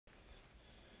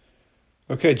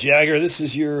Okay, Jagger, this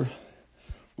is your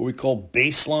what we call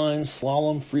baseline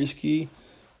slalom Freeski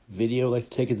video. I like to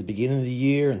take at the beginning of the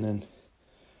year and then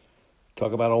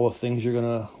talk about all the things you're going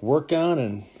to work on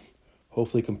and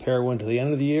hopefully compare one to the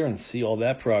end of the year and see all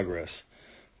that progress.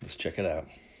 Let's check it out.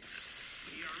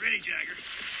 We are ready, Jagger.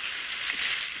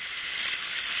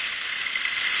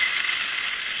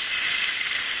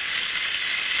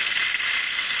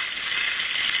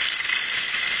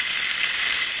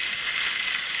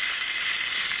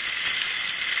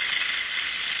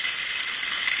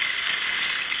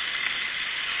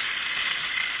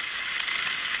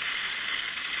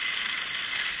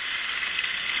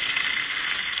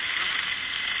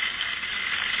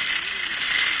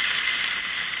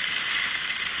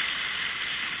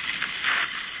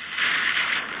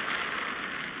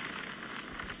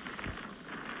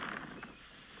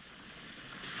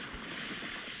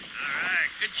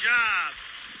 Good job.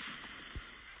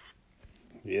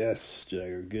 Yes,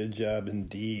 Jagger, good job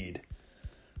indeed.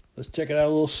 Let's check it out a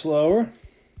little slower.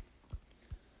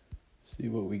 See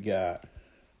what we got.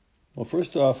 Well,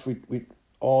 first off, we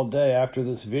all day after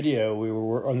this video,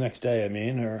 or next day,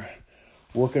 are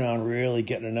working on really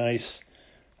getting a nice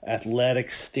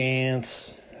athletic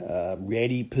stance,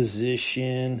 ready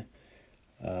position,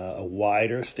 a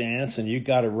wider stance, and you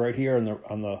got it right here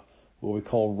on the what we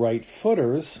call right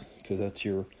footers, because that's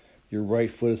your right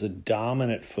foot is a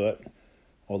dominant foot,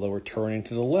 although we're turning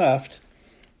to the left.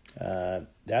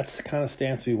 That's the kind of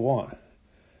stance we want.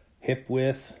 Hip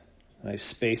width, nice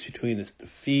space between the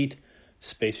feet,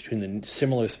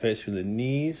 similar space between the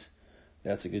knees.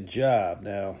 That's a good job.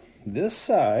 Now, this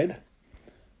side,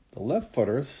 the left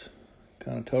footer's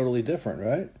kind of totally different,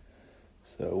 right?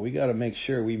 So we got to make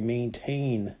sure we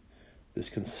maintain this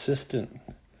consistent,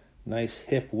 nice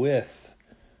hip width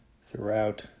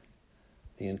throughout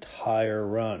the entire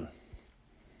run.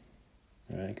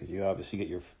 All right, because you obviously get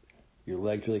your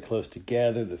legs really close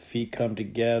together, the feet come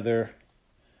together.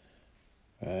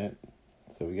 All right,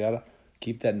 so we got to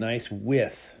keep that nice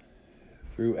width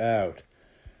throughout.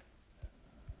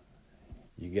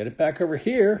 You get it back over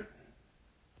here,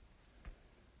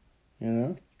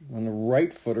 on the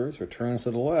right footers or turns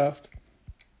to the left.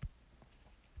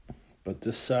 But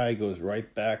this side goes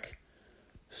right back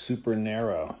super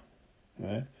narrow,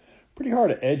 right? Pretty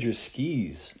hard to edge your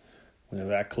skis when they're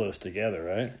that close together,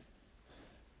 right?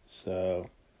 So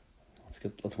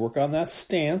let's work on that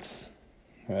stance,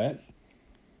 right?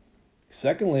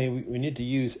 Secondly, we need to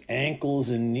use ankles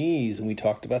and knees, and we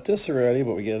talked about this already,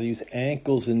 but we got to use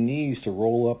ankles and knees to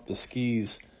roll up the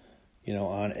skis,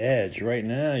 on edge. Right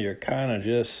now, you're kind of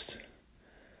just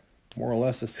more or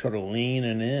less just sort of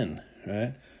leaning in,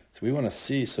 right? So we want to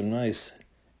see some nice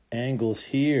angles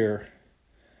here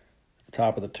at the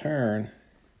top of the turn,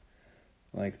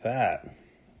 like that.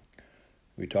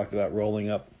 We talked about rolling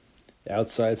up the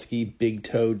outside ski, big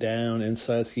toe down,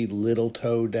 inside ski, little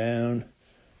toe down.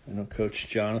 I know Coach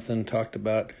Jonathan talked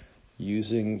about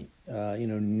using,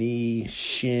 knee,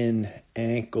 shin,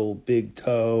 ankle, big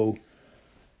toe.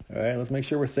 All right, let's make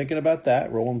sure we're thinking about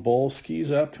that. Rolling bowl skis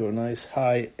up to a nice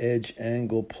high edge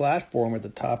angle platform at the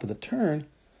top of the turn.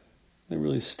 Then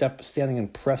really standing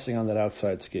and pressing on that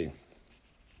outside ski.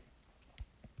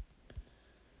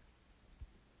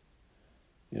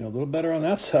 A little better on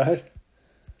that side.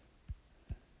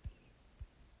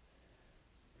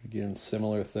 Again,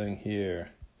 similar thing here.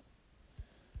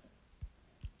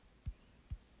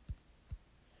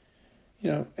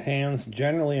 Hands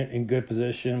generally in good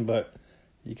position, but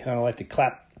you kind of like to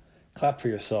clap for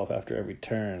yourself after every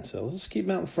turn. So let's just keep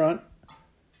them out in front.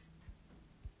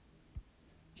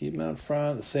 Keep them out in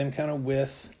front, the same kind of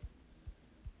width.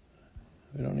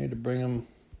 We don't need to bring them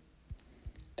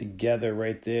together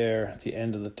right there at the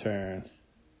end of the turn.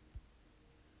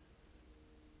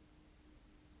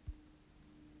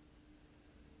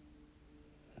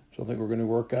 Something we're going to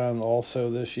work on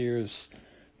also this year is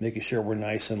making sure we're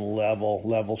nice and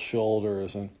level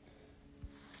shoulders, and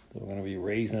so we're going to be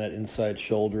raising that inside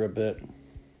shoulder a bit.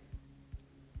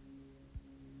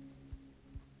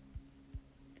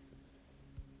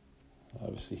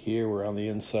 Obviously here we're on the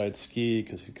inside ski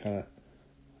because you kind of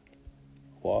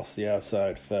lost the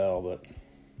outside fell, but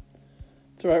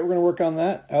it's all right. We're going to work on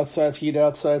that outside ski to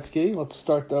outside ski. Let's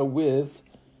start though with,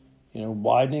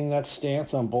 widening that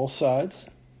stance on both sides,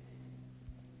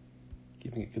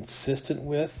 keeping a consistent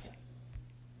width,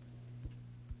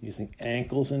 using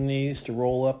ankles and knees to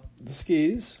roll up the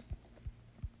skis.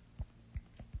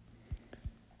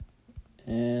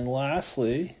 And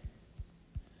lastly,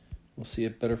 we'll see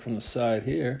it better from the side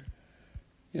here.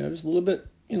 Just a little bit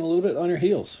on your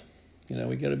heels.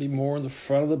 We got to be more in the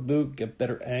front of the boot, get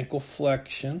better ankle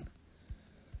flexion.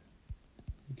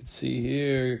 You can see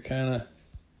here, you're kind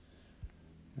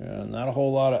of not a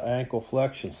whole lot of ankle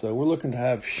flexion. So we're looking to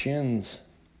have shins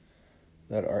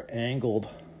that are angled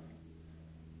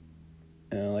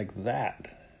like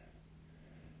that,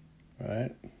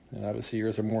 right? And obviously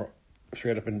yours are more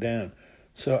straight up and down.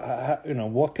 So,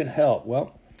 what can help?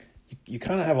 Well, you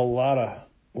kind of have a lot of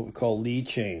what we call lead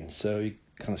change. So you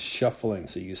kind of shuffling.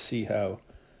 So you see how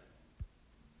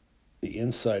the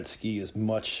inside ski is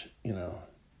much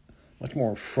more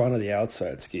in front of the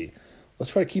outside ski.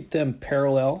 Let's try to keep them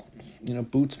parallel,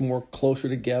 boots more closer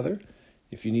together.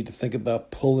 If you need to think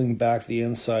about pulling back the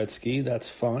inside ski, that's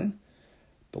fine.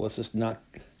 But let's just not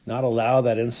allow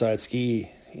that inside ski,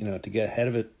 to get ahead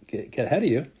of it, get ahead of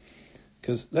you,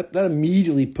 because that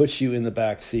immediately puts you in the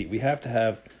back seat. We have to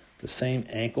have the same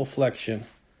ankle flexion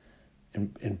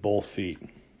in both feet.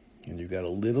 And you've got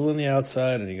a little on the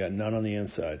outside and you got none on the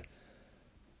inside.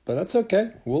 But that's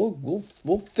okay.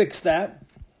 We'll fix that.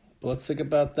 But let's think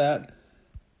about that.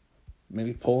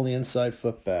 Maybe pulling the inside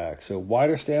foot back. So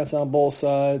wider stance on both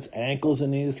sides, ankles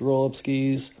and knees to roll up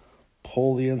skis,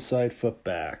 pull the inside foot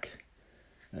back.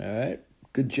 All right.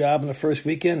 Good job in the first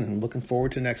weekend, and looking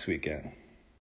forward to next weekend.